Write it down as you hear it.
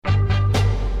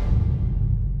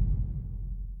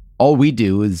All we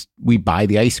do is we buy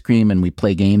the ice cream and we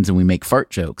play games and we make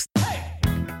fart jokes.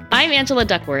 I'm Angela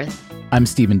Duckworth. I'm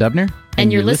Stephen Dubner.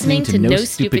 And you're listening to No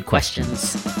Stupid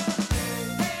Questions.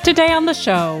 Today on the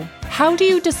show, how do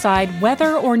you decide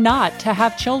whether or not to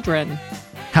have children?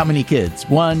 How many kids?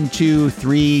 1, 2,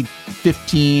 3,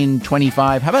 15,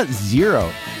 25. How about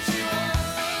 0?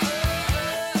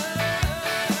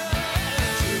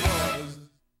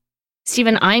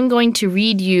 Stephen, I'm going to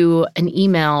read you an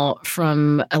email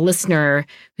from a listener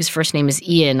whose first name is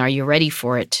Ian. Are you ready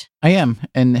for it? I am.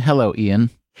 And hello, Ian.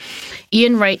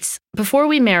 Ian writes, before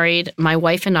we married, my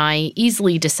wife and I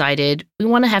easily decided we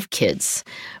want to have kids,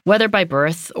 whether by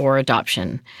birth or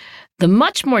adoption. The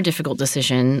much more difficult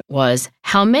decision was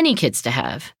how many kids to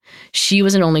have. She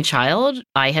was an only child.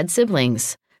 I had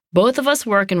siblings. Both of us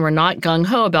work and we're not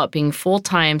gung-ho about being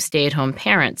full-time stay-at-home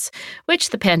parents,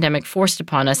 which the pandemic forced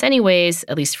upon us anyways,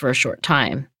 at least for a short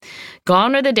time.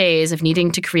 Gone are the days of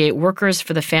needing to create workers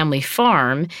for the family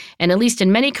farm, and at least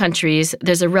in many countries,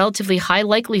 there's a relatively high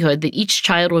likelihood that each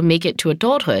child will make it to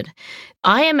adulthood.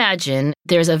 I imagine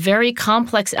there's a very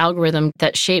complex algorithm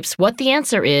that shapes what the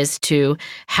answer is to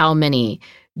how many.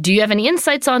 Do you have any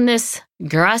insights on this?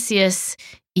 Gracias,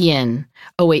 Ian.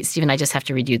 Oh, wait, Stephen, I just have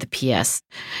to read you the PS.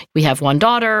 We have one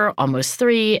daughter, almost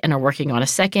 3, and are working on a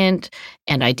second,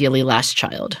 and ideally last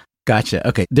child. Gotcha.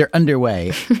 Okay, they're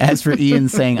underway. As for Ian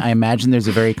saying, I imagine there's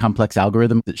a very complex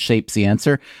algorithm that shapes the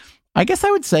answer. I guess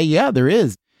I would say, yeah, there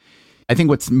is. I think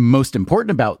what's most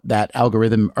important about that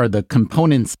algorithm are the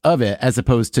components of it, as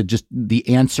opposed to just the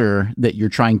answer that you're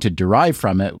trying to derive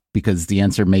from it, because the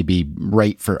answer may be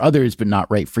right for others, but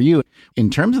not right for you. In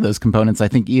terms of those components, I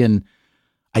think Ian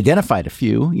identified a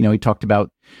few. You know, he talked about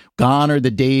gone are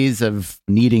the days of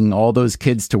needing all those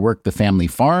kids to work the family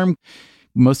farm.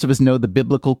 Most of us know the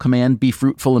biblical command, be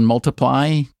fruitful and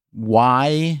multiply.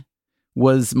 Why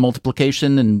was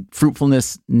multiplication and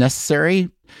fruitfulness necessary?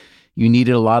 You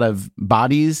needed a lot of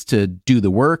bodies to do the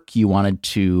work. You wanted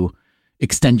to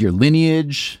extend your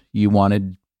lineage. You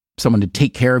wanted someone to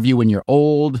take care of you when you're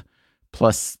old.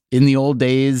 Plus, in the old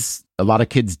days, a lot of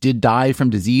kids did die from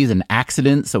disease and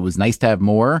accidents, so it was nice to have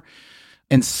more.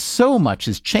 And so much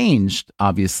has changed,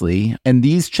 obviously. And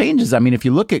these changes, I mean, if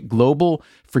you look at global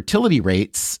fertility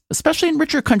rates, especially in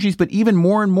richer countries, but even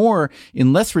more and more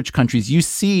in less rich countries, you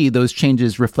see those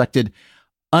changes reflected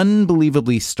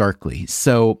unbelievably starkly.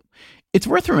 So it's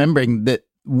worth remembering that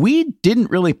we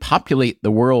didn't really populate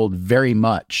the world very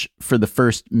much for the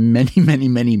first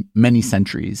many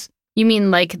centuries. You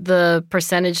mean like the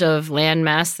percentage of land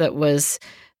mass that was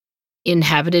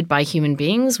inhabited by human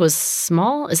beings was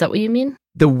small? Is that what you mean?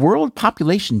 The world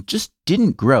population just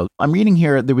didn't grow. I'm reading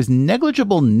here, there was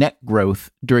negligible net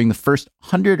growth during the first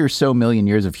 100 or so million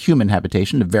years of human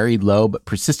habitation, a very low but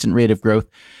persistent rate of growth,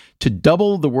 to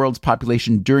double the world's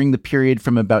population during the period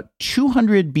from about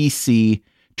 200 BC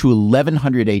to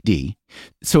 1100 AD.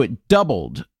 So it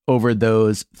doubled over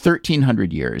those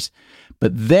 1300 years.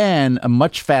 But then a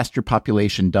much faster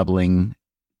population doubling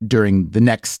during the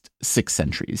next 6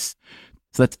 centuries.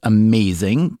 So that's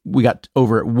amazing. We got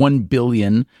over 1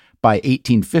 billion by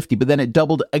 1850, but then it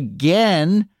doubled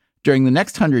again during the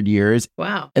next 100 years.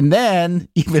 Wow. And then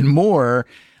even more.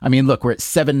 I mean, look, we're at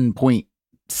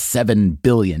 7.7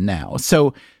 billion now.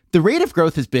 So the rate of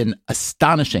growth has been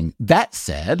astonishing. That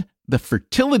said, the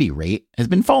fertility rate has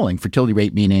been falling. Fertility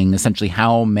rate meaning essentially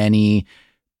how many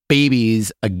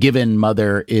babies a given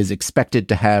mother is expected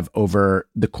to have over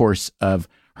the course of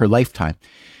her lifetime.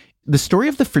 The story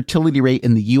of the fertility rate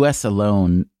in the US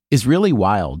alone is really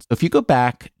wild. If you go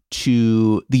back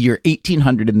to the year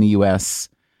 1800 in the US,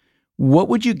 what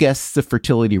would you guess the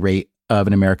fertility rate of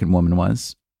an American woman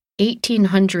was?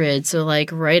 1800, so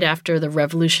like right after the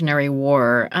Revolutionary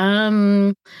War.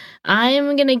 I'm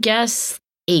going to guess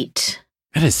 8.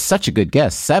 That is such a good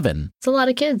guess. 7. It's a lot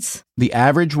of kids. The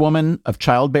average woman of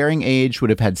childbearing age would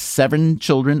have had 7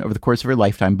 children over the course of her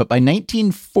lifetime. But by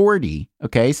 1940,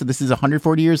 okay, so this is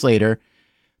 140 years later,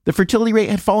 the fertility rate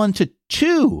had fallen to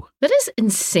 2. That is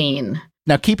insane.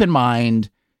 Now, keep in mind,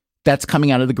 that's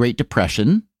coming out of the Great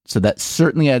Depression. So that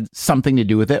certainly had something to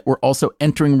do with it. We're also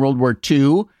entering World War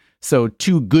II. So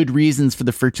 2 good reasons for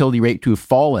the fertility rate to have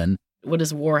fallen. What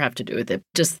does war have to do with it?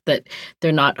 Just that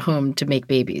they're not home to make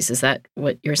babies. Is that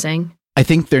what you're saying? I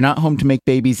think they're not home to make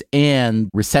babies, and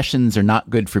recessions are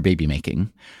not good for baby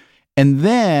making. And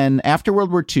then after World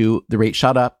War II, the rate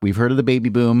shot up. We've heard of the baby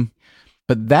boom.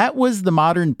 But that was the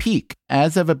modern peak.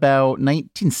 As of about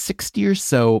 1960 or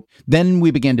so, then we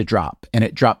began to drop. And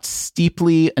it dropped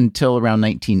steeply until around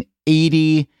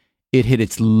 1980. It hit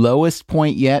its lowest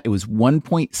point yet. It was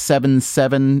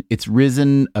 1.77. It's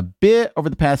risen a bit over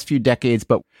the past few decades,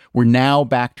 but we're now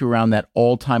back to around that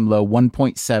all-time low,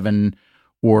 1.7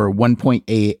 or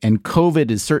 1.8, and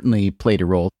COVID has certainly played a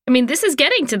role. I mean, this is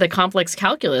getting to the complex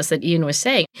calculus that Ian was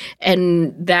saying,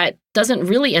 and that doesn't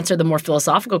really answer the more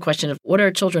philosophical question of what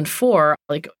are children for?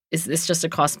 Like, is this just a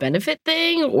cost-benefit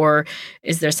thing, or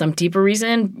is there some deeper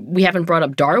reason? We haven't brought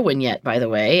up Darwin yet, by the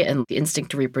way, and the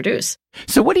instinct to reproduce.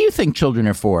 So what do you think children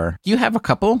are for? You have a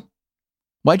couple?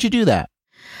 Why'd you do that?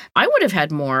 I would have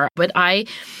had more, but I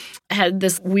had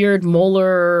this weird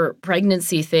molar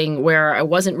pregnancy thing where I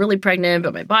wasn't really pregnant,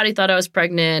 but my body thought I was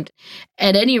pregnant.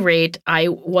 At any rate, I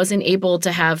wasn't able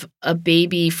to have a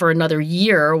baby for another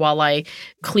year while I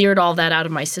cleared all that out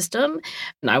of my system.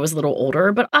 And I was a little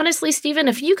older. But honestly, Stephen,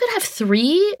 if you could have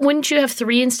 3, wouldn't you have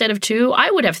 3 instead of 2?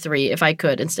 I would have 3 if I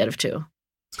could instead of 2.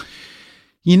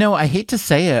 You know, I hate to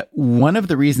say it, one of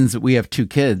the reasons that we have 2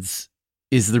 kids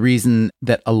is the reason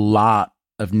that a lot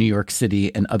of New York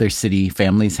City and other city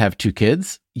families have 2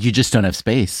 kids. You just don't have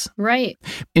space. Right.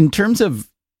 In terms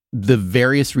of the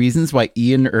various reasons why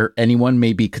Ian or anyone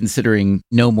may be considering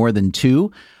no more than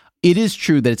 2, it is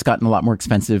true that it's gotten a lot more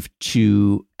expensive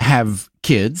to have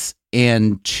kids.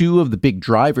 And 2 of the big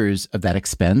drivers of that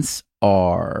expense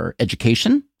are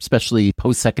education, especially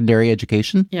post-secondary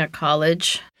education. Yeah,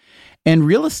 college. And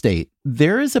real estate.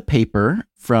 There is a paper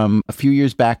from a few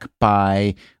years back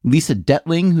by Lisa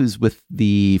Detling, who's with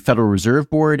the Federal Reserve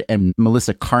Board, and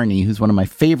Melissa Carney, who's one of my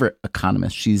favorite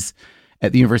economists. She's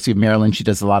at the University of Maryland. She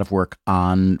does a lot of work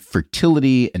on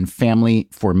fertility and family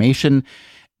formation.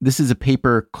 This is a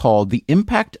paper called The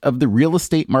Impact of the Real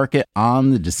Estate Market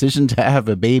on the Decision to Have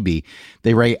a Baby.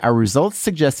 They write, our results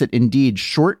suggest that indeed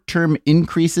short-term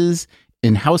increases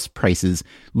in house prices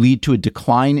lead to a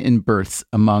decline in births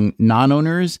among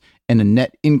non-owners and a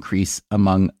net increase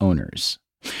among owners.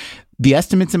 The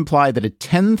estimates imply that a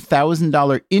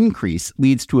 $10,000 increase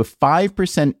leads to a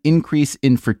 5% increase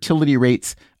in fertility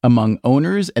rates among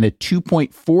owners and a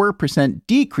 2.4%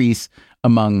 decrease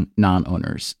among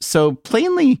non-owners. So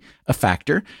plainly a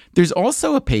factor. There's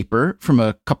also a paper from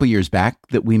a couple years back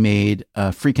that we made a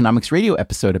Freakonomics Radio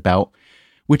episode about,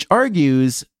 which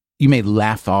argues, you may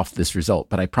laugh off this result,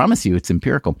 but I promise you it's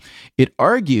empirical. It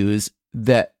argues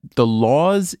that the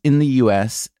laws in the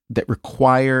US that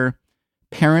require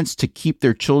parents to keep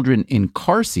their children in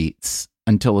car seats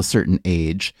until a certain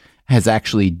age has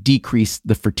actually decreased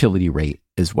the fertility rate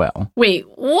as well. Wait,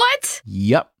 what?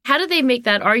 Yep. How do they make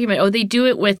that argument? Oh, they do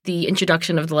it with the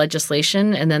introduction of the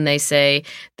legislation, and then they say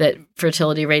that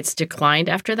fertility rates declined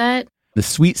after that? The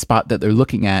sweet spot that they're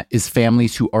looking at is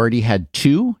families who already had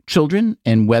 2 children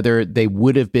and whether they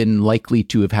would have been likely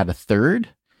to have had a third.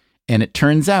 And it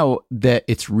turns out that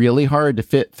it's really hard to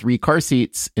fit 3 car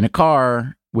seats in a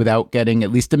car without getting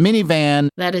at least a minivan.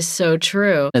 That is so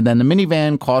true. And then the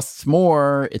minivan costs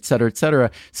more, et cetera, et cetera.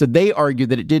 So they argue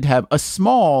that it did have a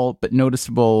small but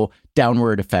noticeable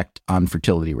downward effect on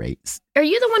fertility rates. Are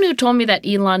you the one who told me that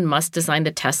Elon Musk designed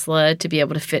the Tesla to be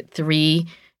able to fit 3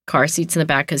 car seats in the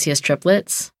back because he has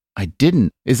triplets? I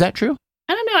didn't. Is that true?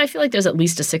 I don't know. I feel like there's at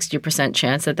least a 60%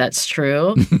 chance that that's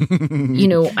true. You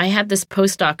know, I have this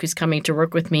postdoc who's coming to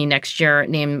work with me next year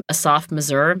named Asaf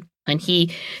Mazur. And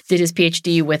he did his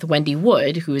PhD with Wendy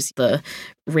Wood, who's the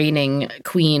reigning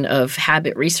queen of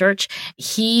habit research.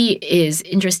 He is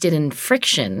interested in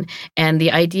friction and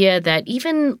the idea that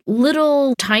even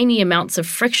little tiny amounts of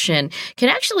friction can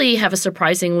actually have a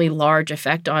surprisingly large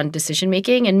effect on decision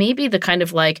making. And maybe the kind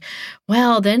of like,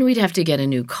 well, then we'd have to get a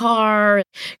new car.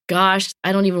 Gosh,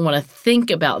 I don't even want to think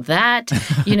about that.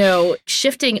 You know,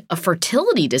 shifting a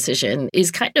fertility decision is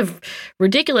kind of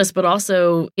ridiculous, but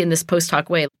also in this post-hoc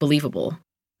way, believable.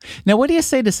 Now, what do you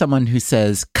say to someone who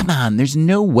says, come on, there's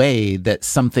no way that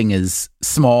something as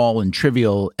small and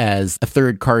trivial as a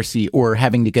third car seat or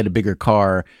having to get a bigger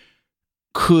car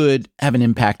could have an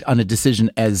impact on a decision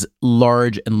as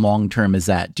large and long-term as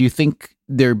that? Do you think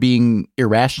they're being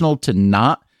irrational to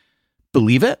not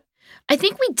believe it? I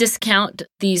think we discount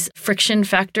these friction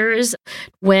factors.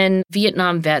 When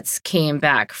Vietnam vets came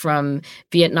back from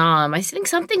Vietnam, I think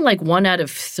something like 1 out of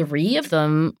 3 of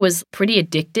them was pretty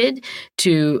addicted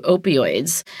to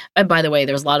opioids. And by the way,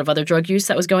 there was a lot of other drug use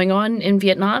that was going on in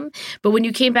Vietnam. But when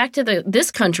you came back to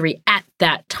this country at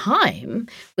that time,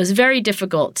 it was very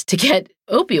difficult to get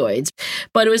opioids,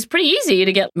 but it was pretty easy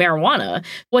to get marijuana.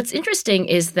 What's interesting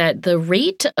is that the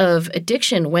rate of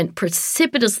addiction went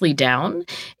precipitously down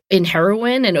in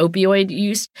heroin and opioid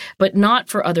use, but not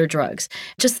for other drugs.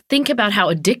 Just think about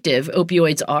how addictive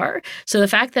opioids are. So the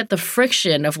fact that the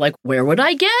friction of like, where would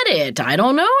I get it? I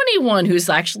don't know anyone who's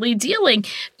actually dealing.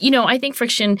 I think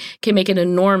friction can make an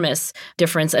enormous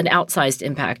difference, an outsized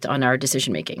impact on our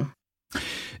decision making.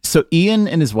 So Ian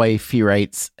and his wife, he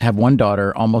writes, have one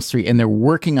daughter, almost 3, and they're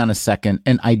working on a second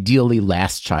and ideally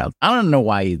last child. I don't know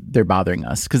why they're bothering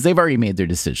us because they've already made their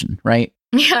decision, right?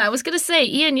 Yeah, I was going to say,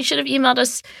 Ian, you should have emailed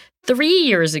us 3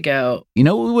 years ago. You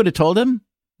know what we would have told him?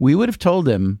 We would have told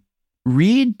him,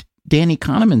 read Danny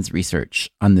Kahneman's research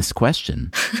on this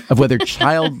question of whether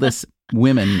childless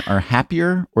women are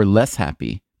happier or less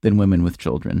happy than women with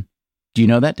children. Do you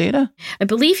know that data? I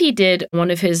believe he did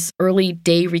one of his early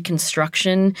day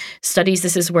reconstruction studies.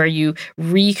 This is where you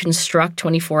reconstruct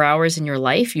 24 hours in your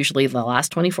life, usually the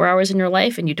last 24 hours in your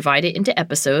life, and you divide it into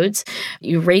episodes.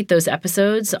 You rate those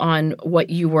episodes on what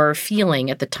you were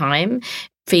feeling at the time.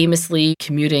 Famously,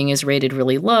 commuting is rated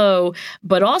really low,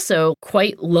 but also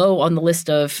quite low on the list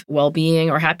of well-being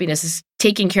or happiness is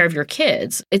taking care of your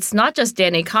kids. It's not just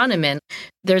Danny Kahneman.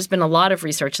 There's been a lot of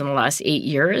research in the last 8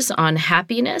 years on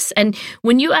happiness. And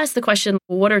when you ask the question,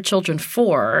 what are children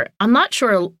for? I'm not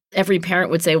sure every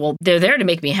parent would say, well, they're there to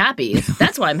make me happy.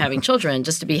 That's why I'm having children,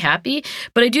 just to be happy.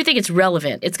 But I do think it's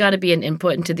relevant. It's got to be an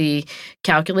input into the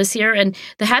calculus here. And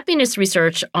the happiness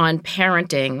research on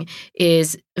parenting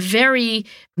is very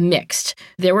mixed.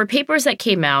 There were papers that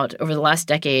came out over the last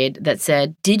decade that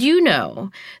said, did you know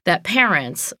that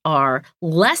parents are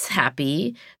less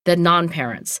happy than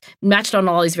non-parents, matched on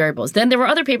all these variables? Then there were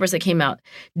other papers that came out.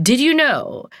 Did you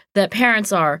know that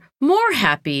parents are more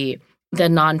happy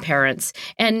than non-parents?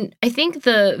 And I think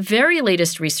the very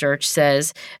latest research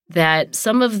says that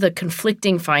some of the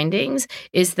conflicting findings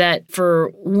is that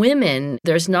for women,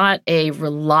 there's not a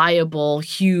reliable,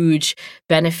 huge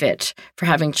benefit for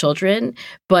having children,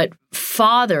 but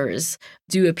fathers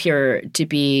do appear to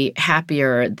be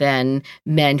happier than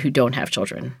men who don't have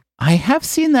children. I have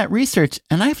seen that research,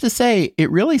 and I have to say, it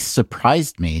really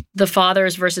surprised me. The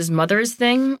fathers versus mothers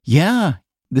thing? Yeah.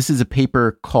 This is a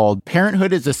paper called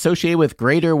Parenthood is Associated with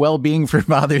Greater Well-Being for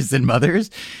Fathers Than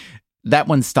Mothers. That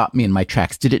one stopped me in my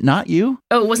tracks. Did it not you?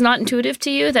 Oh, it was not intuitive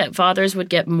to you that fathers would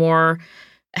get more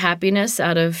happiness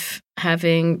out of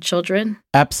having children?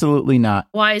 Absolutely not.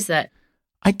 Why is that?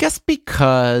 I guess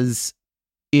because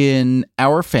in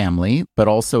our family, but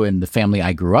also in the family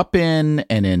I grew up in,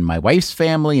 and in my wife's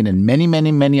family, and in many,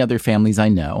 many, many other families I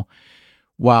know,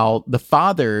 while the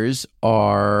fathers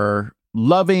are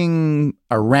loving,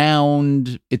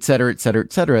 around, et cetera, et cetera,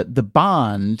 et cetera, the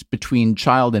bond between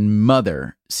child and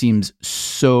mother seems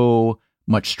so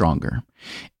much stronger.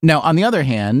 Now, on the other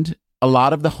hand, a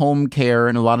lot of the home care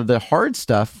and a lot of the hard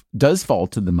stuff does fall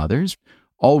to the mothers.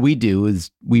 All we do is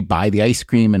we buy the ice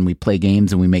cream and we play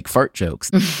games and we make fart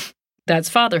jokes. That's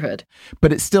fatherhood.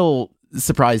 But it still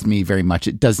surprised me very much.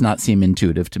 It does not seem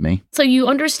intuitive to me. So you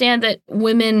understand that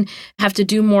women have to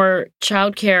do more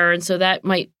childcare, and so that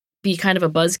might be kind of a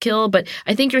buzzkill, but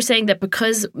I think you're saying that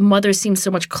because mothers seem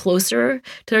so much closer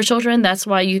to their children, that's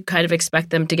why you kind of expect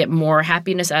them to get more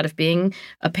happiness out of being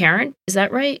a parent. Is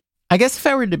that right? I guess if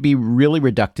I were to be really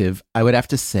reductive, I would have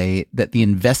to say that the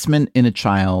investment in a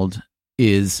child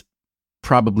is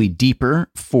probably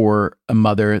deeper for a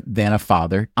mother than a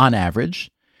father on average,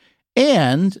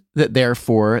 and that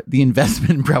therefore the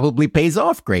investment probably pays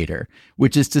off greater,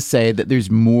 which is to say that there's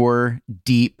more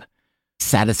deep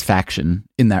satisfaction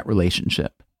in that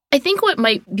relationship. I think what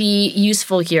might be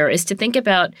useful here is to think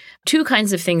about two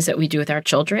kinds of things that we do with our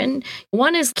children.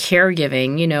 One is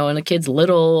caregiving. When a kid's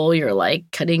little, you're like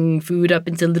cutting food up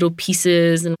into little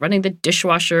pieces and running the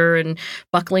dishwasher and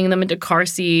buckling them into car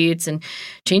seats and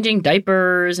changing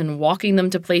diapers and walking them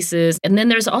to places. And then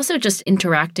there's also just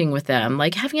interacting with them,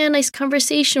 like having a nice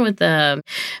conversation with them.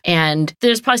 And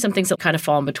there's probably some things that kind of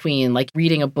fall in between, like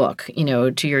reading a book,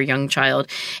 to your young child.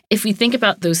 If we think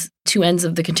about those two ends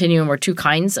of the continuum or two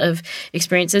kinds of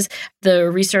experiences,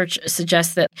 the research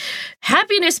suggests that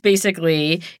happiness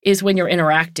basically is when you're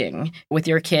interacting with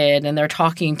your kid and they're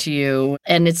talking to you,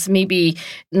 and it's maybe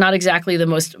not exactly the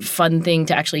most fun thing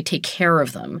to actually take care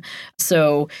of them.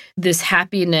 So this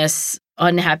happiness,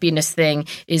 unhappiness thing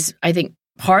is, I think,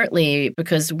 partly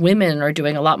because women are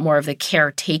doing a lot more of the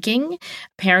caretaking.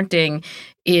 Parenting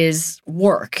is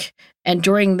work. And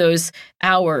during those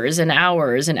hours and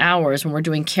hours and hours when we're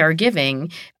doing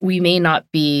caregiving, we may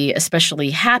not be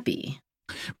especially happy.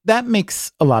 That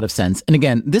makes a lot of sense. And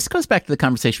again, this goes back to the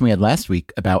conversation we had last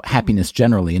week about happiness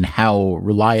generally and how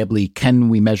reliably can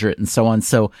we measure it and so on.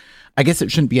 So I guess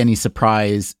it shouldn't be any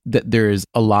surprise that there's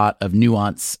a lot of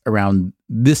nuance around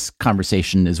this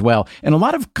conversation as well. And a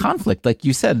lot of conflict. Like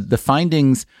you said, the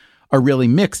findings are really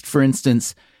mixed. For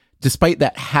instance, despite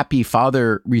that happy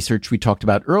father research we talked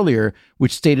about earlier,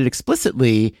 which stated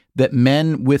explicitly that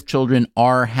men with children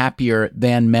are happier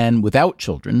than men without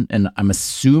children. And I'm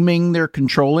assuming they're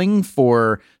controlling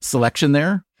for selection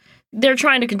there. They're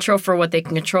trying to control for what they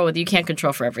can control. You can't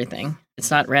control for everything. It's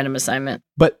not random assignment.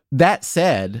 But that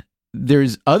said,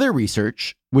 there's other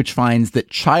research which finds that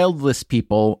childless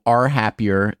people are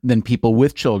happier than people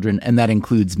with children, and that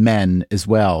includes men as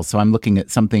well. So I'm looking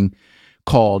at something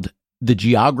called The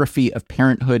Geography of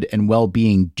Parenthood and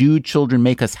Well-Being. Do children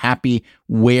make us happy?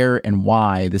 Where and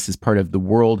why? This is part of the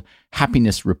World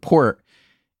Happiness Report.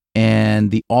 And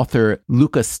the author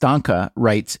Luca Stanca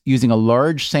writes, using a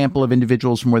large sample of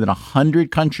individuals from more than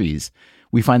 100 countries,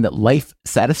 we find that life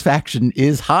satisfaction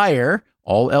is higher,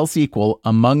 all else equal,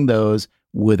 among those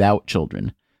without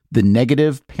children. The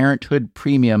negative parenthood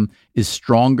premium is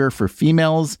stronger for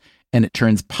females, and it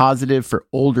turns positive for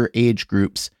older age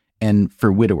groups and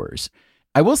for widowers.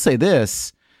 I will say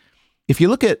this, if you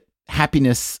look at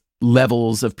happiness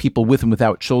levels of people with and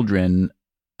without children,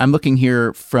 I'm looking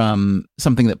here from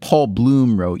something that Paul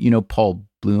Bloom wrote. You know Paul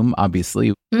Bloom,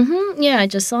 obviously. Mm-hmm. Yeah, I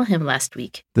just saw him last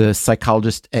week. The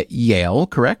psychologist at Yale,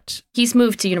 correct? He's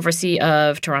moved to University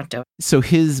of Toronto. So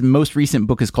his most recent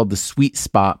book is called The Sweet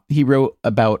Spot. He wrote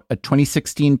about a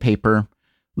 2016 paper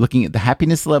looking at the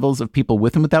happiness levels of people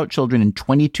with and without children in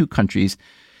 22 countries.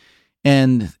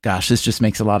 And gosh, this just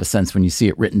makes a lot of sense when you see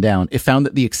it written down. It found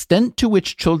that the extent to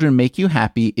which children make you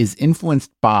happy is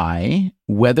influenced by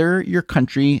whether your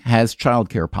country has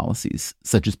childcare policies,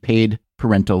 such as paid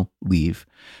parental leave.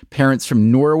 Parents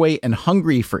from Norway and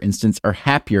Hungary, for instance, are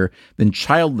happier than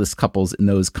childless couples in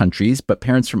those countries, but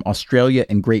parents from Australia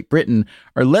and Great Britain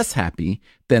are less happy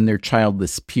than their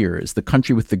childless peers. The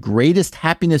country with the greatest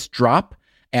happiness drop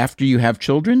after you have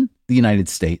children, the United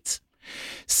States.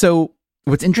 So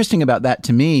what's interesting about that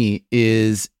to me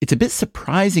is it's a bit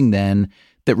surprising then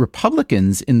that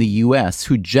Republicans in the U.S.,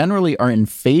 who generally are in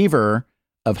favor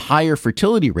of higher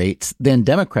fertility rates than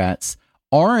Democrats,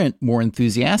 aren't more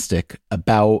enthusiastic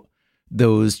about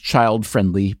those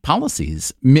child-friendly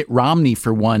policies. Mitt Romney,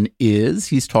 for one, is.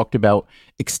 He's talked about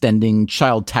extending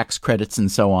child tax credits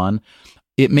and so on.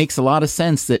 It makes a lot of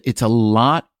sense that it's a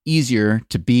lot easier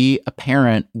to be a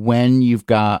parent when you've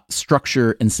got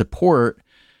structure and support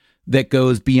that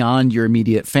goes beyond your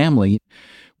immediate family.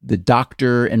 The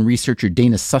doctor and researcher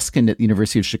Dana Susskind at the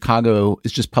University of Chicago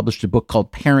has just published a book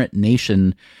called Parent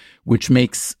Nation, which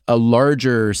makes a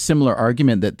larger, similar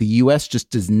argument that the U.S. just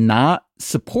does not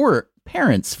support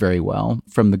parents very well,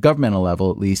 from the governmental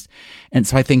level at least. And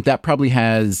so I think that probably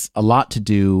has a lot to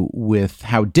do with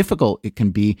how difficult it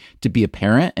can be to be a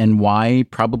parent and why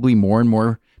probably more and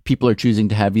more people are choosing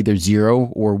to have either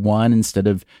 0 or 1 instead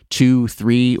of 2,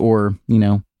 3, or,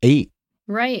 8.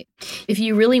 Right. If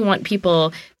you really want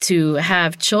people to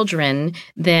have children,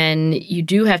 then you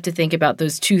do have to think about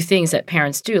those two things that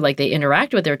parents do. Like, they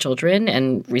interact with their children,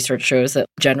 and research shows that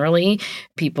generally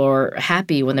people are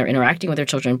happy when they're interacting with their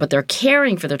children, but they're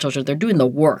caring for their children. They're doing the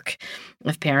work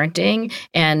of parenting.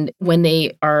 And when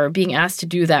they are being asked to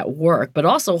do that work, but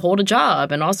also hold a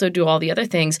job and also do all the other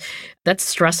things, that's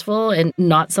stressful and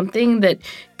not something that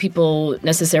people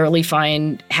necessarily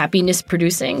find happiness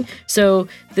producing. So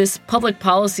this public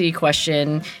policy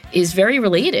question is very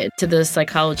related to the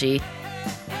psychology.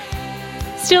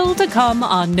 Still to come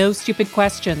on No Stupid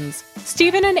Questions,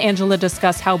 Stephen and Angela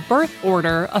discuss how birth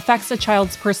order affects a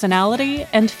child's personality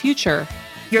and future.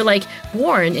 You're like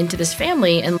born into this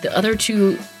family, and the other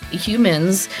two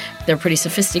humans, they're pretty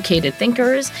sophisticated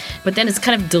thinkers, but then it's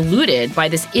kind of diluted by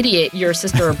this idiot, your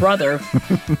sister or brother.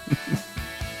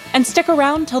 And stick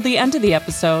around till the end of the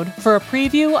episode for a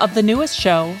preview of the newest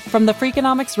show from the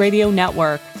Freakonomics Radio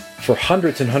Network. For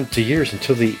hundreds and hundreds of years,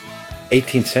 until the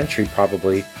 18th century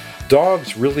probably,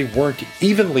 dogs really weren't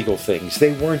even legal things.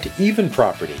 They weren't even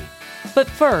property. But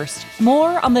first,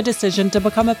 more on the decision to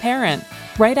become a parent,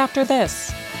 right after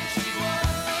this.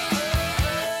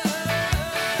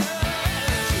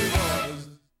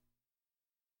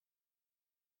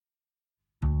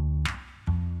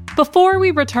 Before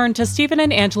we return to Stephen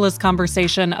and Angela's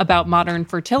conversation about modern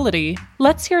fertility,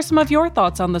 let's hear some of your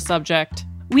thoughts on the subject.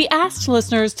 We asked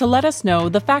listeners to let us know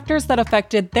the factors that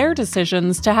affected their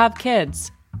decisions to have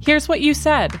kids. Here's what you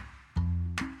said.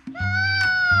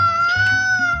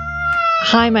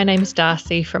 Hi, my name's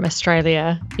Darcy from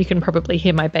Australia. You can probably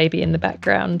hear my baby in the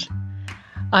background.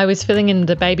 I was filling in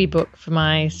the baby book for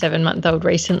my 7-month-old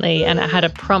recently, and it had a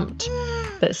prompt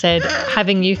that said,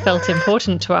 having you felt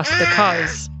important to us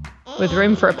because, with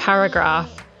room for a paragraph,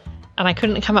 and I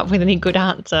couldn't come up with any good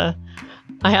answer.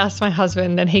 I asked my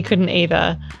husband and he couldn't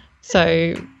either.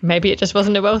 So maybe it just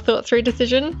wasn't a well thought through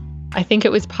decision. I think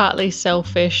it was partly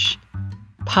selfish,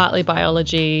 partly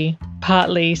biology,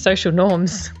 partly social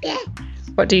norms.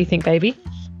 What do you think, baby?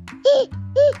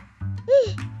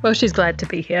 Well, she's glad to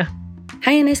be here.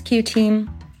 Hi, NSQ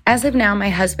team. As of now, my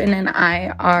husband and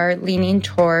I are leaning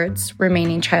towards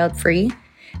remaining child-free,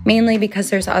 mainly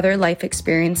because there's other life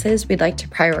experiences we'd like to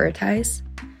prioritize.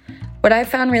 What I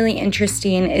found really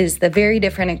interesting is the very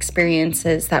different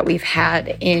experiences that we've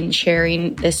had in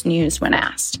sharing this news when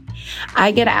asked.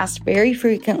 I get asked very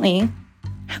frequently,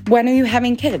 when are you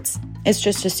having kids? It's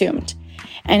just assumed.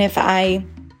 And if I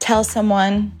tell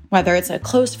someone, whether it's a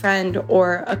close friend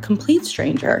or a complete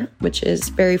stranger, which is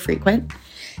very frequent,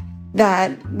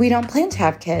 that we don't plan to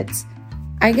have kids,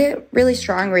 I get really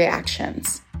strong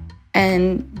reactions.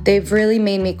 And they've really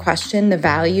made me question the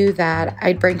value that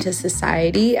I'd bring to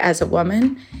society as a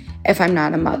woman if I'm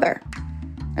not a mother.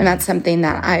 And that's something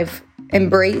that I've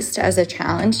embraced as a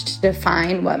challenge to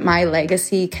define what my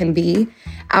legacy can be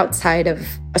outside of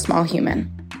a small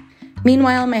human.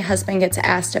 Meanwhile, my husband gets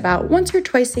asked about once or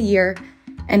twice a year,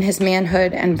 and his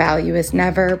manhood and value is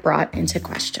never brought into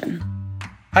question.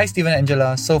 Hi, Stephen and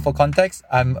Angela. So for context,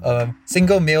 I'm a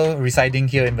single male residing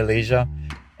here in Malaysia.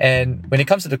 And when it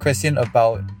comes to the question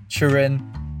about children,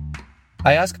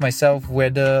 I ask myself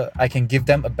whether I can give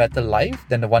them a better life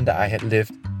than the one that I had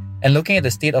lived. And looking at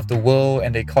the state of the world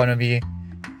and the economy,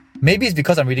 maybe it's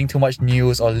because I'm reading too much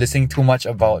news or listening too much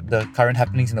about the current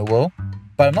happenings in the world,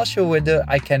 but I'm not sure whether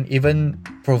I can even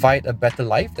provide a better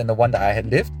life than the one that I had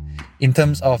lived in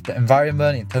terms of the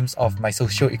environment, in terms of my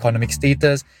socio-economic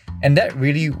status, and that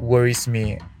really worries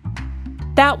me.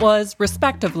 That was,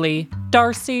 respectively,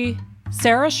 Darcy,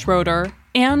 Sarah Schroeder,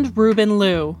 and Ruben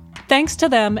Liu. Thanks to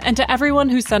them and to everyone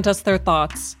who sent us their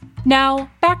thoughts. Now,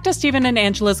 back to Stephen and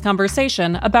Angela's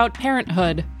conversation about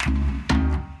parenthood.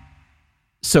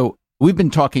 So we've been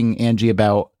talking, Angie,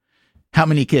 about how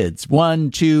many kids?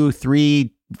 1, 2,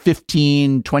 3,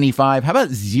 15, 25. How about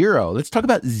 0? Let's talk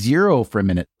about 0 for a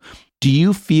minute. Do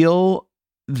you feel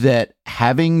that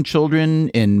having children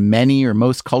in many or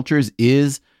most cultures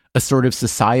is a sort of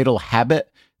societal habit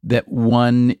that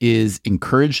one is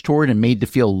encouraged toward and made to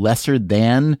feel lesser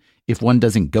than if one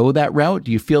doesn't go that route?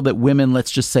 Do you feel that women,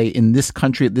 let's just say in this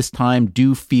country at this time,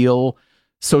 do feel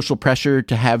social pressure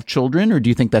to have children, or do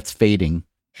you think that's fading?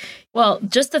 Well,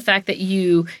 just the fact that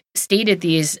you stated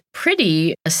these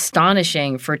pretty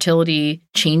astonishing fertility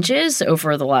changes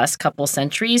over the last couple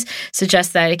centuries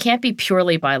suggests that it can't be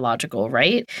purely biological,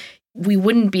 right? We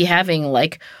wouldn't be having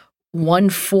like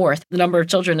 1/4 the number of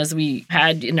children as we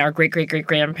had in our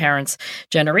great-great-great-grandparents'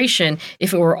 generation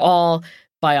if it were all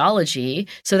biology.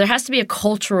 So there has to be a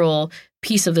cultural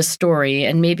piece of the story,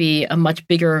 and maybe a much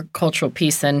bigger cultural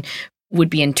piece than would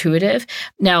be intuitive.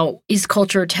 Now, is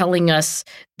culture telling us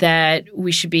that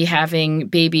we should be having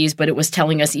babies, but it was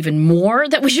telling us even more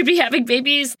that we should be having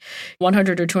babies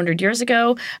 100 or 200 years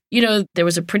ago? You know, there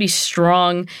was a pretty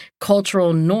strong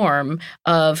cultural norm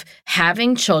of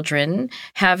having children,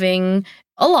 having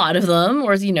a lot of them,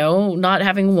 or, you know, not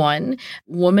having one,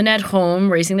 woman at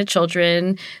home raising the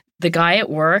children, the guy at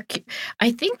work.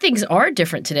 I think things are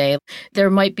different today. There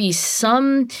might be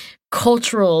some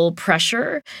cultural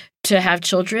pressure to have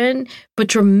children, but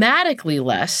dramatically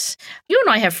less. You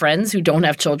and I have friends who don't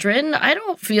have children. I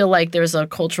don't feel like there's a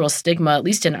cultural stigma, at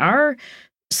least in our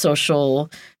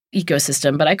social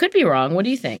ecosystem, but I could be wrong. What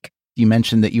do you think? You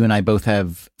mentioned that you and I both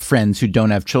have friends who don't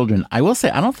have children. I will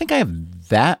say, I don't think I have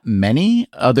that many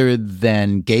other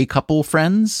than gay couple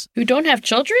friends. Who don't have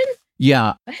children?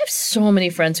 Yeah. I have so many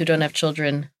friends who don't have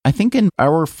children. I think in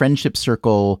our friendship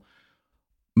circle,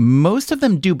 most of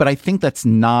them do, but I think that's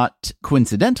not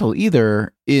coincidental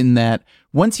either, in that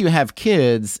once you have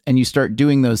kids and you start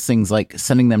doing those things like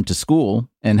sending them to school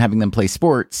and having them play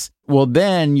sports, well,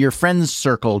 then your friends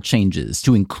circle changes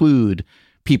to include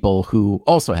people who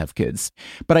also have kids.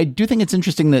 But I do think it's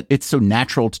interesting that it's so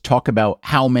natural to talk about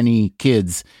how many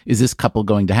kids is this couple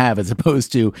going to have, as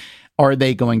opposed to are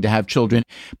they going to have children?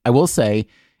 I will say,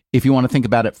 if you want to think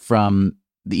about it from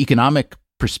the economic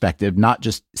perspective, not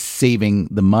just saving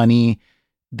the money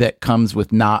that comes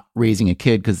with not raising a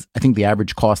kid, because I think the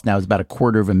average cost now is about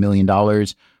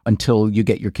 $250,000 until you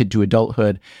get your kid to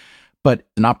adulthood, but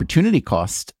an opportunity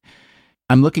cost.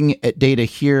 I'm looking at data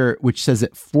here which says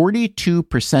that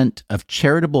 42% of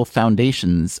charitable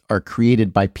foundations are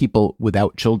created by people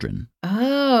without children.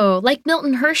 Oh, like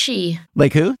Milton Hershey.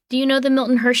 Like who? Do you know the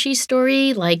Milton Hershey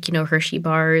story? Like, Hershey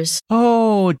bars.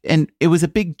 Oh, and it was a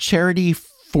big charity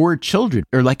for children,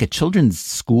 or like a children's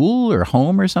school or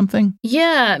home or something?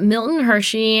 Yeah, Milton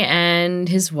Hershey and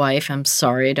his wife, I'm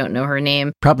sorry, I don't know her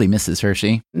name. Probably Mrs.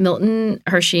 Hershey. Milton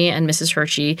Hershey and Mrs.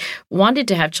 Hershey wanted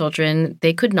to have children.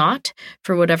 They could not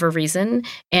for whatever reason.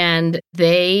 And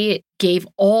they gave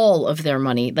all of their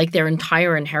money, like their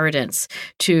entire inheritance,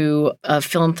 to a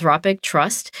philanthropic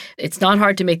trust. It's not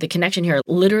hard to make the connection here,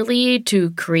 literally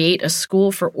to create a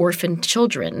school for orphan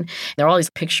children. There are all these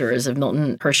pictures of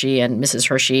Milton Hershey and Mrs.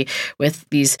 Hershey with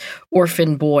these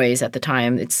orphan boys at the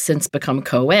time. It's since become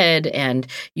co-ed, and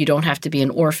you don't have to be an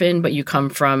orphan, but you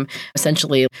come from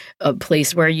essentially a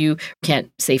place where you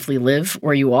can't safely live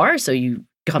where you are, so you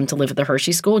come to live at the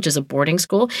Hershey School, which is a boarding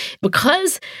school.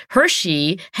 Because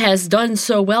Hershey has done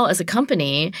so well as a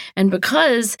company, and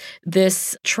because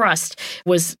this trust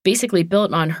was basically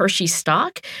built on Hershey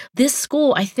stock, this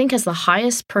school, I think, has the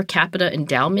highest per capita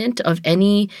endowment of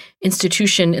any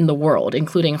institution in the world,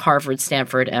 including Harvard,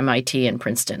 Stanford, MIT, and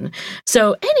Princeton.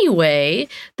 So anyway,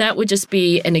 that would just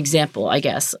be an example, I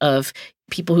guess, of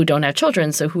people who don't have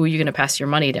children. So who are you going to pass your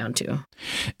money down to?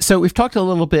 So we've talked a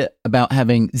little bit about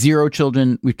having 0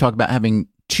 children. We've talked about having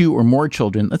 2 or more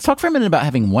children. Let's talk for a minute about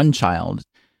having 1 child.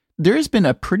 There has been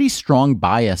a pretty strong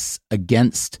bias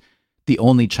against the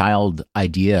only child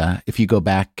idea if you go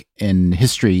back in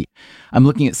history. I'm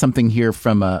looking at something here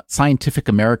from a Scientific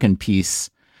American piece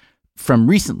from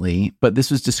recently, but this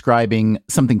was describing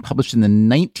something published in the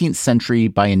 19th century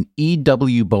by an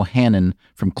E.W. Bohannon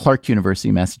from Clark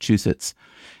University, Massachusetts.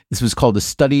 This was called A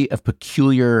Study of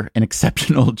Peculiar and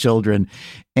Exceptional Children.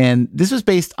 And this was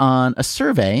based on a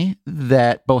survey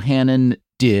that Bohannon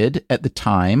did at the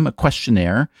time, a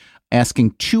questionnaire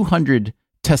asking 200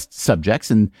 test subjects.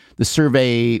 And the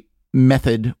survey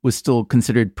method was still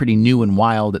considered pretty new and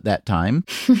wild at that time.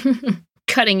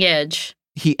 Cutting edge.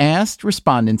 He asked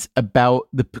respondents about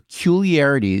the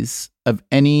peculiarities of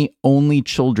any only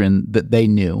children that they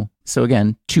knew. So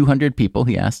again, 200 people,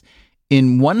 he asked.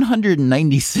 In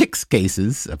 196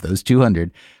 cases of those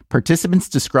 200, participants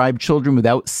described children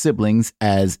without siblings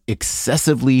as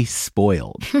excessively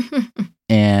spoiled.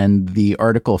 And the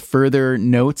article further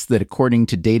notes that according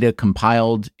to data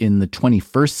compiled in the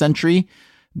 21st century,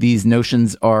 these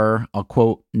notions are, I'll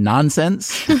quote,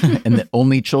 nonsense, and that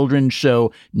only children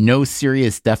show no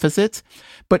serious deficits.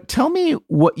 But tell me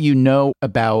what you know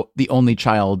about the only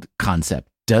child concept.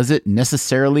 Does it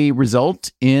necessarily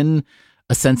result in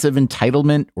a sense of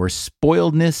entitlement or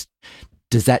spoiledness?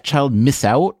 Does that child miss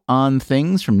out on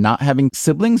things from not having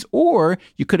siblings? Or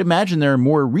you could imagine there are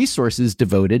more resources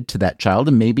devoted to that child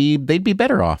and maybe they'd be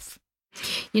better off.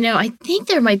 I think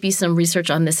there might be some research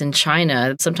on this in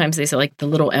China. Sometimes they say like the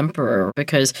little emperor,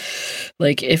 because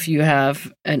like if you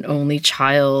have an only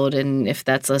child and if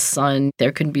that's a son,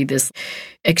 there can be this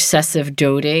excessive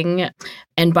doting.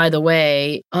 And by the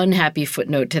way, unhappy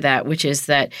footnote to that, which is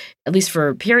that at least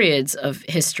for periods of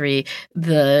history,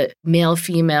 the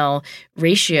male-female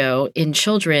ratio in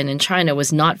children in China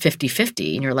was not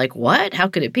 50-50. And you're like, what? How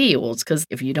could it be? Well, it's because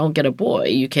if you don't get a boy,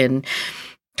 you can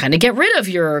kind of get rid of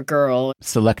your girl.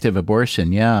 Selective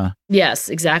abortion, yeah. Yes,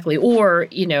 exactly. Or,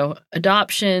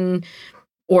 adoption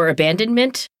or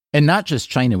abandonment. And not just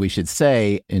China, we should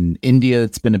say. In India,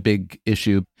 it's been a big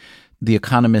issue. The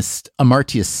economist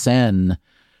Amartya Sen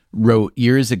wrote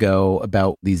years ago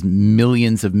about these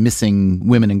millions of missing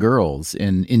women and girls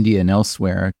in India and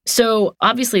elsewhere. So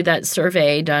obviously that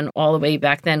survey done all the way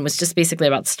back then was just basically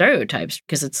about stereotypes,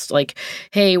 because it's like,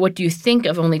 hey, what do you think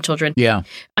of only children? Yeah.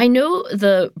 I know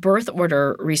the birth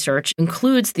order research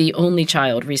includes the only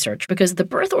child research, because the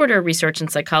birth order research in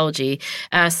psychology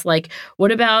asks, like,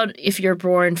 what about if you're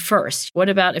born first? What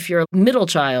about if you're a middle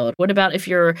child? What about if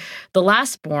you're the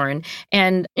last born?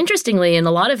 And interestingly, in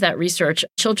a lot of that research,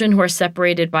 children who are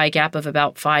separated by a gap of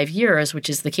about 5 years,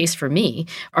 which is the case for me,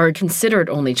 are considered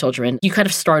only children. You kind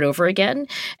of start over again.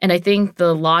 And I think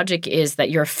the logic is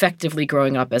that you're effectively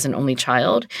growing up as an only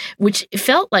child, which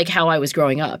felt like how I was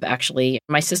growing up, actually.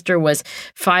 My sister was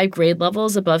 5 grade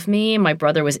levels above me. My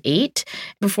brother was 8.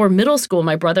 Before middle school,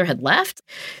 my brother had left.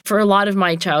 For a lot of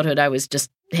my childhood, I was just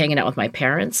hanging out with my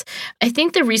parents. I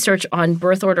think the research on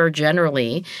birth order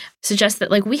generally suggests that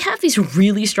we have these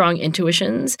really strong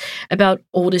intuitions about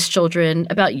oldest children,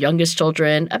 about youngest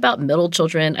children, about middle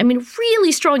children. I mean,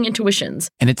 really strong intuitions.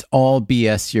 And it's all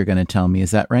BS you're going to tell me.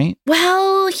 Is that right?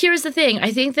 Well, here's the thing.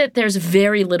 I think that there's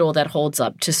very little that holds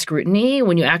up to scrutiny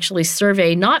when you actually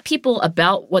survey not people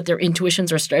about what their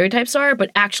intuitions or stereotypes are,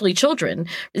 but actually children.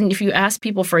 And if you ask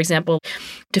people, for example,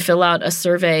 to fill out a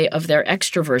survey of their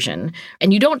extroversion,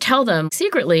 and you don't tell them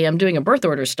secretly, I'm doing a birth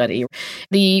order study,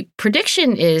 the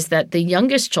prediction is that the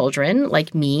youngest children,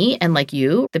 like me and like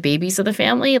you, the babies of the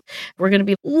family, we're going to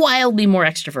be wildly more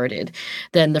extroverted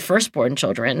than the firstborn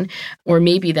children, or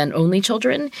maybe than only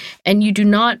children. And you do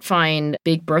not find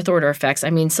big birth order effects. I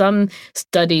mean, some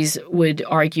studies would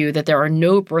argue that there are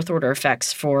no birth order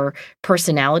effects for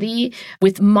personality,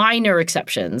 with minor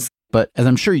exceptions. But as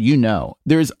I'm sure you know,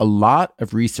 there's a lot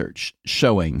of research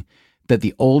showing that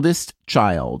the oldest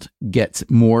child gets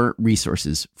more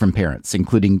resources from parents,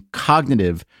 including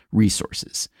cognitive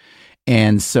resources.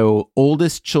 And so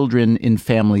oldest children in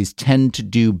families tend to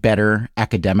do better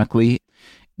academically.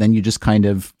 Then you just kind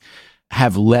of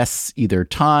have less either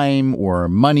time or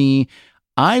money.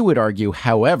 I would argue,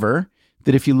 however,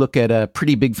 that if you look at a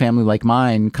pretty big family like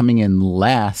mine coming in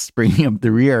last, bringing up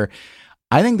the rear,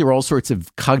 I think there are all sorts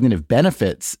of cognitive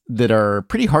benefits that are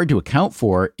pretty hard to account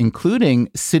for, including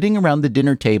sitting around the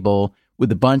dinner table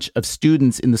with a bunch of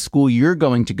students in the school you're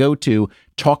going to go to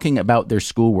talking about their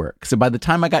schoolwork. So by the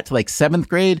time I got to like 7th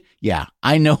grade, yeah,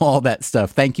 I know all that stuff.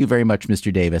 Thank you very much,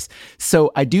 Mr. Davis.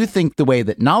 So I do think the way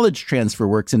that knowledge transfer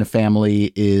works in a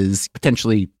family is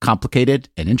potentially complicated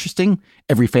and interesting.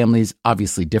 Every family is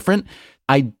obviously different.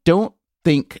 I don't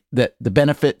think that the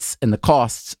benefits and the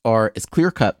costs are as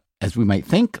clear-cut as we might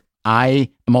think. I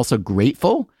am also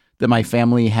grateful that my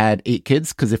family had 8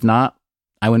 kids, because if not,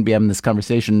 I wouldn't be having this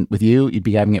conversation with you. You'd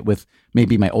be having it with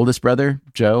maybe my oldest brother,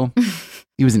 Joe.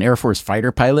 He was an Air Force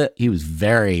fighter pilot. He was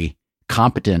very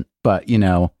competent, but, you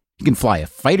know, he can fly a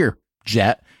fighter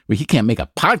jet, but he can't make a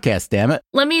podcast, damn it.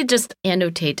 Let me just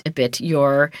annotate a bit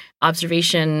your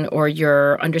observation or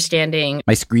your understanding.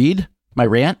 My screed? My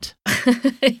rant?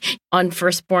 On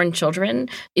firstborn children,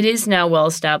 it is now well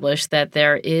established that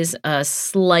there is a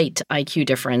slight IQ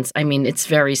difference. I mean, it's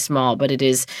very small, but it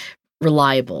is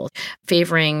reliable,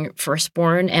 favoring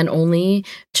firstborn and only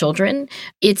children.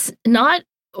 It's not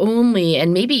only,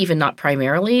 and maybe even not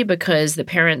primarily, because the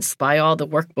parents buy all the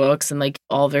workbooks and like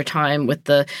all their time with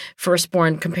the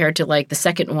firstborn compared to like the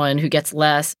second one who gets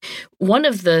less. One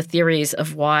of the theories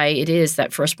of why it is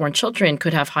that firstborn children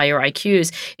could have higher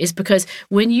IQs is because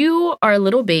when you are a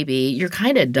little baby, you're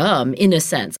kind of dumb in a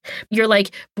sense. You're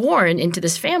like born into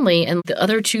this family, and the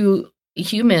other two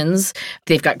humans,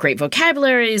 they've got great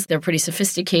vocabularies, they're pretty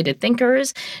sophisticated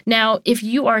thinkers. Now, if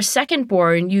you are second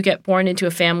born, you get born into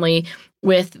a family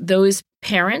with those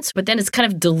parents, but then it's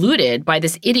kind of diluted by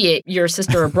this idiot, your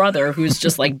sister or brother, who's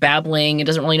just like babbling and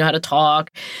doesn't really know how to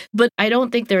talk. But I don't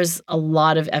think there's a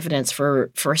lot of evidence for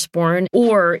firstborn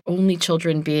or only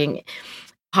children being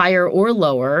higher or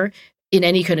lower in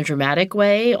any kind of dramatic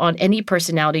way on any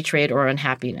personality trait or on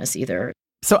happiness either.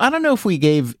 So I don't know if we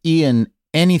gave Ian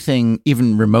anything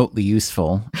even remotely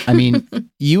useful. I mean,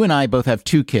 you and I both have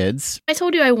 2 kids. I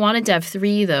told you I wanted to have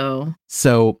 3, though.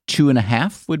 So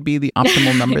 2.5 would be the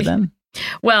optimal number then?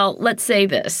 Well, let's say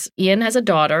this. Ian has a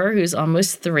daughter who's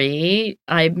almost 3.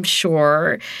 I'm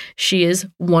sure she is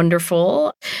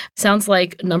wonderful. Sounds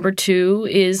like number 2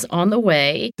 is on the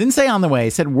way. Didn't say on the way,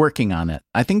 said working on it.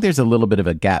 I think there's a little bit of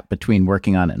a gap between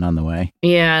working on it and on the way.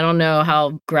 Yeah, I don't know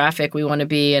how graphic we want to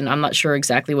be, and I'm not sure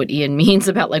exactly what Ian means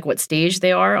about like what stage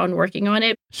they are on working on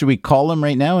it. Should we call them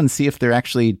right now and see if they're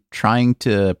actually trying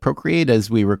to procreate as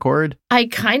we record? I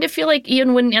kind of feel like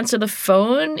Ian wouldn't answer the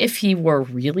phone if he were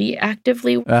really actively.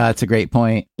 That's a great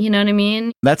point. You know what I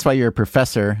mean? That's why you're a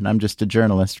professor and I'm just a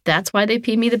journalist. That's why they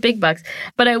pay me the big bucks.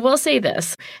 But I will say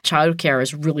this, childcare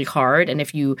is really hard. And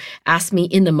if you ask me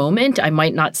in the moment, I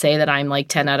might not say that I'm like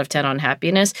 10 out of 10 on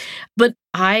happiness. But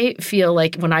I feel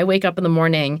like when I wake up in the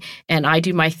morning and I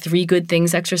do my 3 good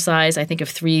things exercise, I think of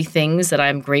 3 things that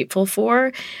I'm grateful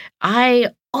for. I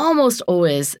almost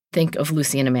always think of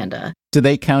Lucy and Amanda. Do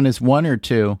they count as 1 or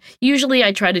 2? Usually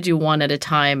I try to do 1 at a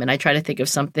time, and I try to think of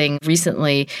something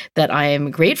recently that I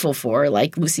am grateful for.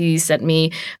 Like Lucy sent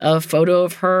me a photo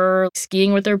of her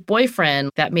skiing with her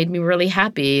boyfriend. That made me really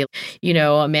happy. You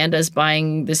know, Amanda's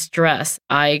buying this dress.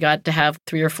 I got to have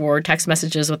 3 or 4 text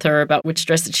messages with her about which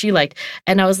dress that she liked.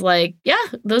 And I was like, yeah,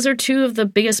 those are 2 of the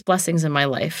biggest blessings in my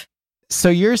life. So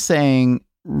you're saying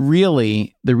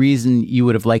really the reason you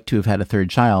would have liked to have had a 3rd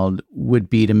child would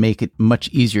be to make it much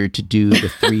easier to do the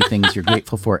 3 things you're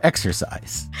grateful for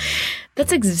exercise.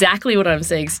 That's exactly what I'm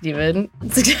saying, Stephen.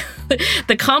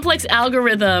 The complex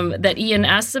algorithm that Ian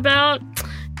asks about,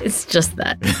 it's just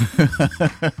that.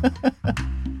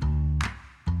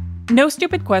 No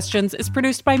Stupid Questions is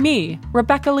produced by me,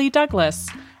 Rebecca Lee Douglas.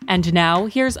 And now,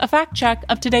 here's a fact check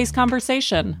of today's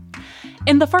conversation.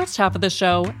 In the first half of the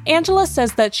show, Angela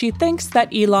says that she thinks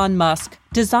that Elon Musk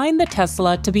designed the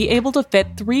Tesla to be able to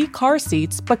fit 3 car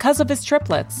seats because of his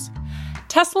triplets.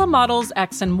 Tesla Models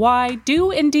X and Y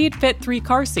do indeed fit 3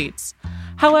 car seats.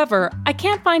 However, I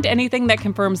can't find anything that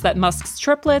confirms that Musk's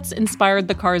triplets inspired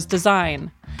the car's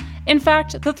design. In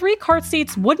fact, the 3 car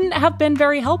seats wouldn't have been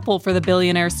very helpful for the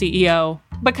billionaire CEO,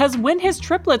 because when his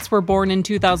triplets were born in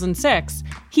 2006,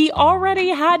 he already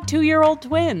had 2-year-old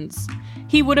twins.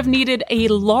 He would have needed a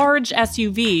large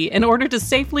SUV in order to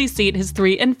safely seat his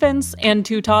 3 infants and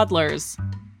 2 toddlers.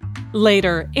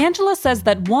 Later, Angela says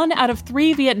that 1 out of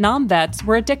 3 Vietnam vets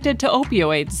were addicted to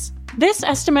opioids. This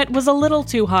estimate was a little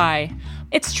too high.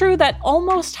 It's true that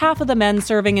almost half of the men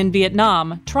serving in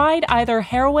Vietnam tried either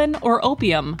heroin or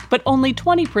opium, but only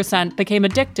 20% became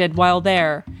addicted while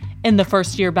there. In the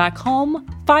first year back home,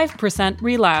 5%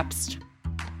 relapsed.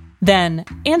 Then,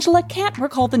 Angela can't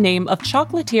recall the name of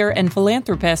chocolatier and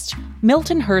philanthropist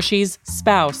Milton Hershey's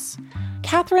spouse.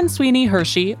 Catherine Sweeney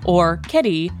Hershey, or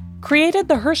Kitty, created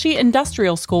the Hershey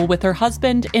Industrial School with her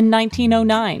husband in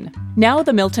 1909, now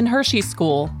the Milton Hershey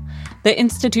School. The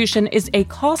institution is a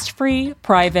cost-free,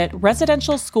 private,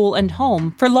 residential school and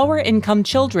home for lower-income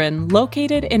children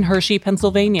located in Hershey,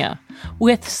 Pennsylvania.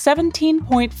 With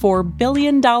 $17.4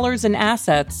 billion in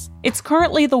assets, it's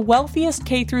currently the wealthiest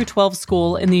K-12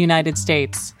 school in the United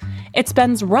States. It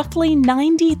spends roughly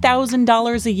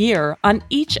 $90,000 a year on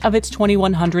each of its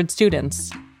 2,100 students.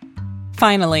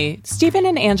 Finally, Stephen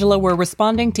and Angela were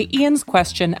responding to Ian's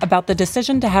question about the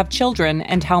decision to have children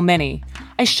and how many.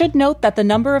 I should note that the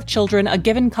number of children a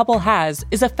given couple has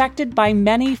is affected by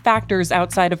many factors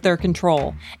outside of their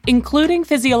control, including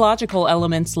physiological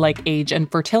elements like age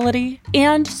and fertility,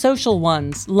 and social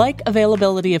ones like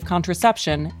availability of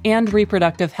contraception and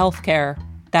reproductive health care.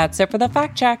 That's it for the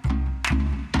fact check.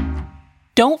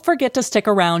 Don't forget to stick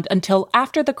around until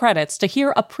after the credits to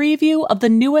hear a preview of the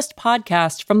newest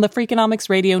podcast from the Freakonomics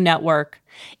Radio Network.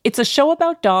 It's a show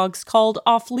about dogs called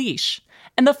Off Leash,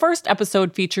 and the first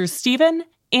episode features Stephen,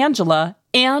 Angela,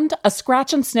 and a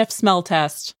scratch and sniff smell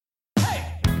test.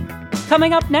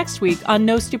 Coming up next week on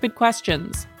No Stupid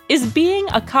Questions, is being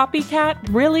a copycat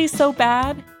really so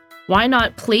bad? Why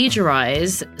not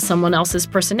plagiarize someone else's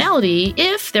personality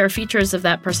if there are features of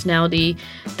that personality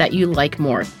that you like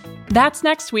more? That's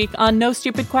next week on No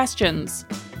Stupid Questions.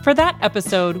 For that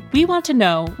episode, we want to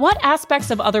know, what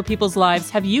aspects of other people's lives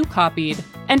have you copied?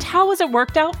 And how has it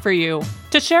worked out for you?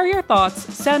 To share your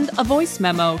thoughts, send a voice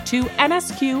memo to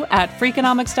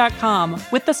nsq@freakonomics.com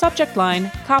with the subject line,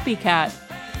 Copycat.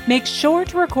 Make sure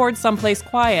to record someplace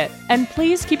quiet, and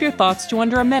please keep your thoughts to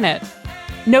under a minute.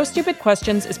 No Stupid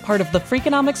Questions is part of the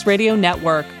Freakonomics Radio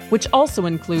Network, which also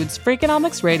includes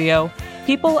Freakonomics Radio,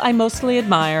 People I Mostly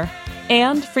Admire,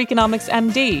 and Freakonomics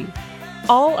MD.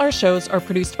 All our shows are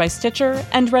produced by Stitcher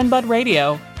and Renbud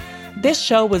Radio. This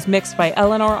show was mixed by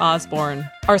Eleanor Osborne.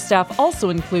 Our staff also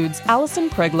includes Allison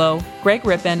Craiglow, Greg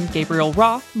Rippin, Gabriel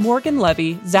Roth, Morgan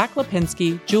Levy, Zach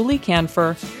Lipinski, Julie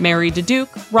Canfer, Mary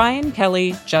DeDuke, Ryan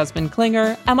Kelly, Jasmine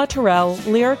Klinger, Emma Terrell,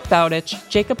 Lyric Bowditch,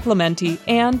 Jacob Clementi,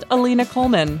 and Alina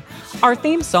Coleman. Our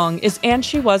theme song is And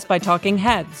She Was by Talking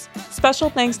Heads. Special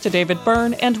thanks to David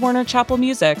Byrne and Warner Chappell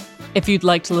Music. If you'd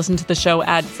like to listen to the show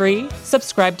ad-free,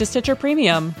 subscribe to Stitcher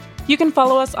Premium. You can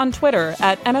follow us on Twitter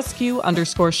at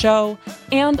NSQ_show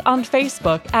and on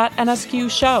Facebook at NSQ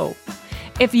Show.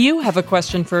 If you have a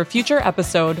question for a future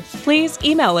episode, please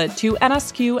email it to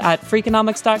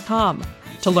nsq@freakonomics.com.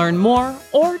 To learn more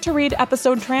or to read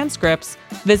episode transcripts,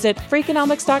 visit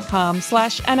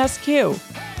freakonomics.com/NSQ.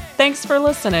 Thanks for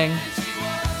listening.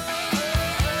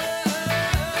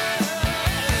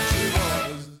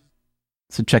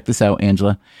 So check this out,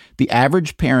 Angela. The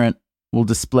average parent will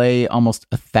display almost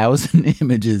 1,000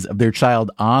 images of their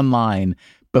child online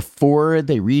before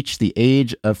they reach the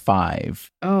age of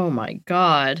 5. Oh my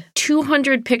God.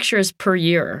 200 pictures per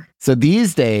year. So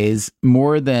these days,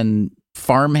 more than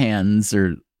farmhands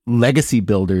or legacy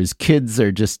builders, kids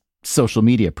are just social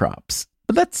media props.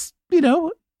 But that's,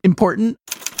 important.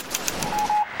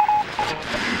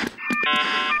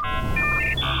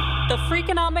 The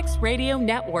Freakonomics Radio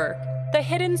Network, the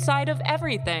hidden side of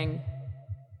everything.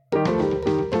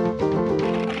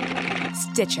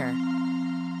 Stitcher.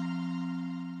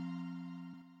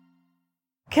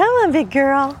 Come on, big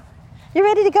girl. You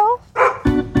ready to go?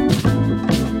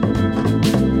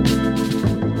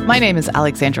 My name is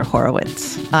Alexandra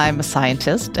Horowitz. I'm a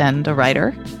scientist and a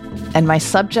writer, and my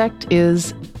subject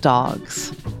is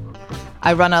dogs.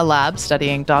 I run a lab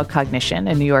studying dog cognition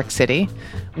in New York City,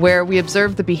 where we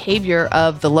observe the behavior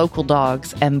of the local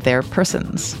dogs and their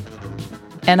persons.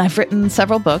 And I've written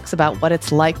several books about what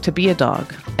it's like to be a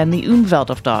dog and the Umwelt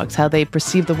of dogs, how they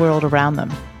perceive the world around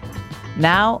them.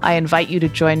 Now I invite you to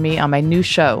join me on my new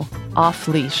show, Off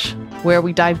Leash, where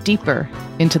we dive deeper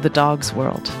into the dog's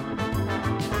world.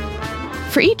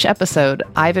 For each episode,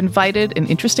 I've invited an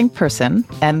interesting person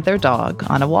and their dog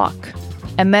on a walk.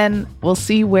 And then we'll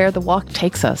see where the walk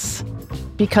takes us.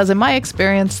 Because in my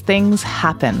experience, things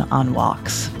happen on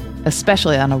walks,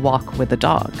 especially on a walk with a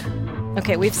dog.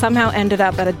 Okay, we've somehow ended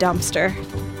up at a dumpster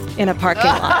in a parking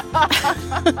lot.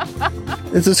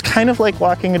 This is kind of like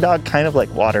walking a dog, kind of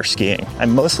like water skiing.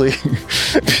 I'm mostly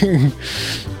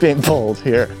being pulled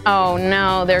here. Oh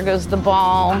no, there goes the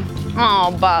ball.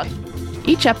 Oh, Buck.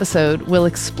 Each episode will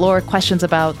explore questions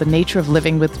about the nature of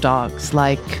living with dogs,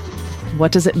 like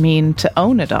what does it mean to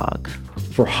own a dog?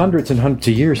 For hundreds and hundreds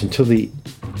of years, until the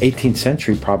 18th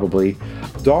century probably,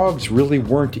 dogs really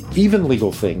weren't even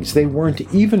legal things. They weren't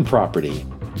even property.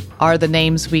 Are the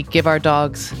names we give our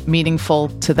dogs meaningful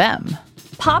to them?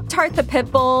 Pop-Tart the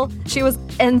pit bull, she was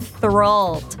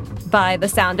enthralled by the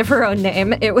sound of her own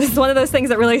name. It was one of those things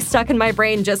that really stuck in my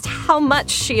brain, just how much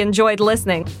she enjoyed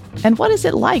listening. And what is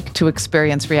it like to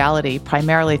experience reality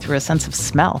primarily through a sense of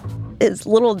smell? His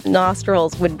little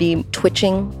nostrils would be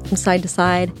twitching from side to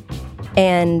side.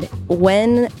 And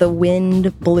when the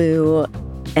wind blew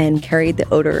and carried the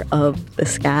odor of the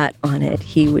scat on it,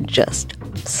 he would just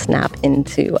snap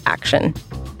into action.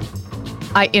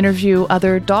 I interview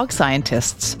other dog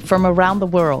scientists from around the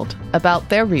world about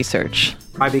their research.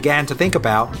 I began to think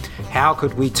about how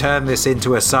could we turn this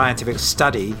into a scientific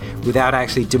study without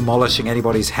actually demolishing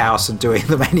anybody's house and doing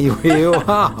them any real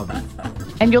harm.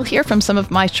 And you'll hear from some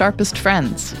of my sharpest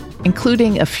friends,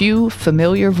 including a few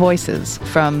familiar voices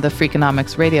from the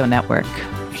Freakonomics Radio Network.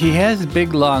 He has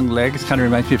big, long legs. Kind of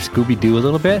reminds me of Scooby-Doo a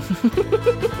little bit.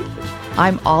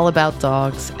 I'm all about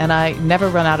dogs, and I never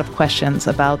run out of questions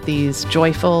about these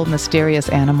joyful, mysterious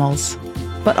animals.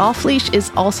 But Off Leash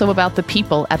is also about the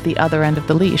people at the other end of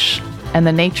the leash and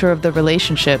the nature of the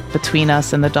relationship between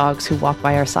us and the dogs who walk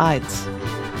by our sides.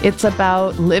 It's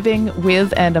about living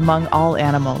with and among all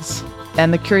animals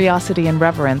and the curiosity and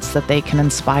reverence that they can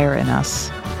inspire in us.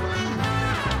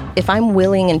 If I'm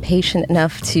willing and patient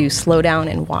enough to slow down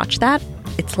and watch that,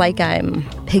 it's like I'm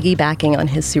piggybacking on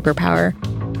his superpower.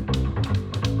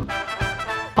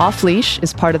 Off Leash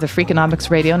is part of the Freakonomics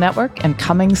Radio Network and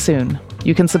coming soon.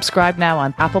 You can subscribe now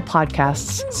on Apple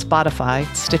Podcasts, Spotify,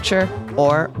 Stitcher,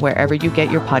 or wherever you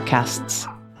get your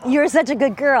podcasts. You're such a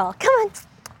good girl.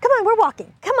 Come on, we're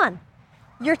walking. Come on.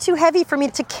 You're too heavy for me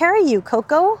to carry you,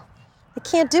 Coco. I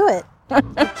can't do it.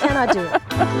 I cannot do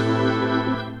it.